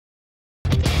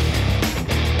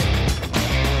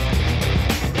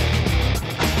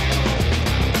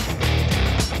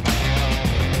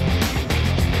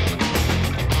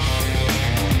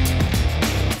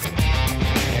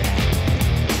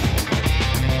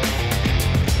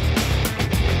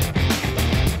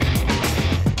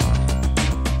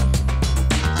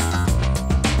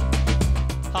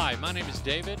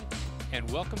David, and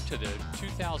welcome to the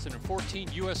 2014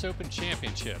 U.S. Open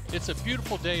Championship. It's a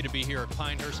beautiful day to be here at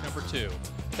Pinehurst number 2.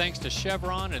 Thanks to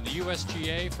Chevron and the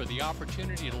USGA for the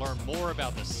opportunity to learn more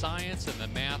about the science and the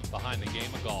math behind the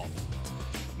game of golf.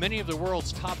 Many of the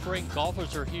world's top-ranked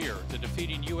golfers are here. The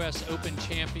defeating U.S. Open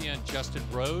champion Justin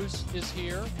Rose is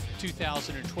here,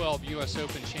 2012 U.S.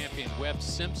 Open champion Webb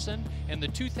Simpson, and the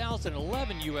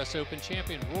 2011 U.S. Open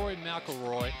champion Rory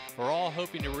McIlroy are all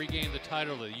hoping to regain the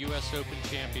title of the U.S. Open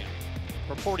champion.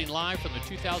 Reporting live from the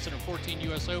 2014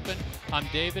 U.S. Open, I'm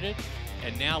David,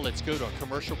 and now let's go to a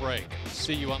commercial break.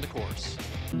 See you on the course.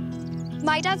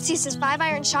 My dad sees his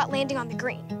 5-iron shot landing on the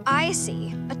green. I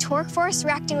see a torque force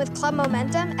reacting with club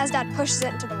momentum as Dad pushes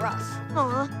it into the rough.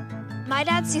 Aw. My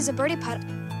dad sees a birdie putt.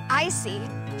 I see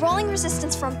rolling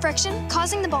resistance from friction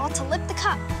causing the ball to lip the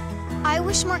cup. I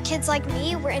wish more kids like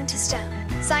me were into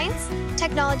STEM. Science,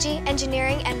 technology,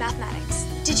 engineering, and mathematics.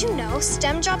 Did you know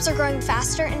STEM jobs are growing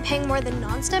faster and paying more than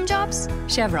non-STEM jobs?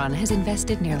 Chevron has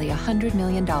invested nearly $100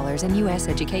 million in U.S.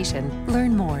 education.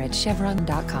 Learn more at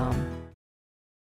Chevron.com.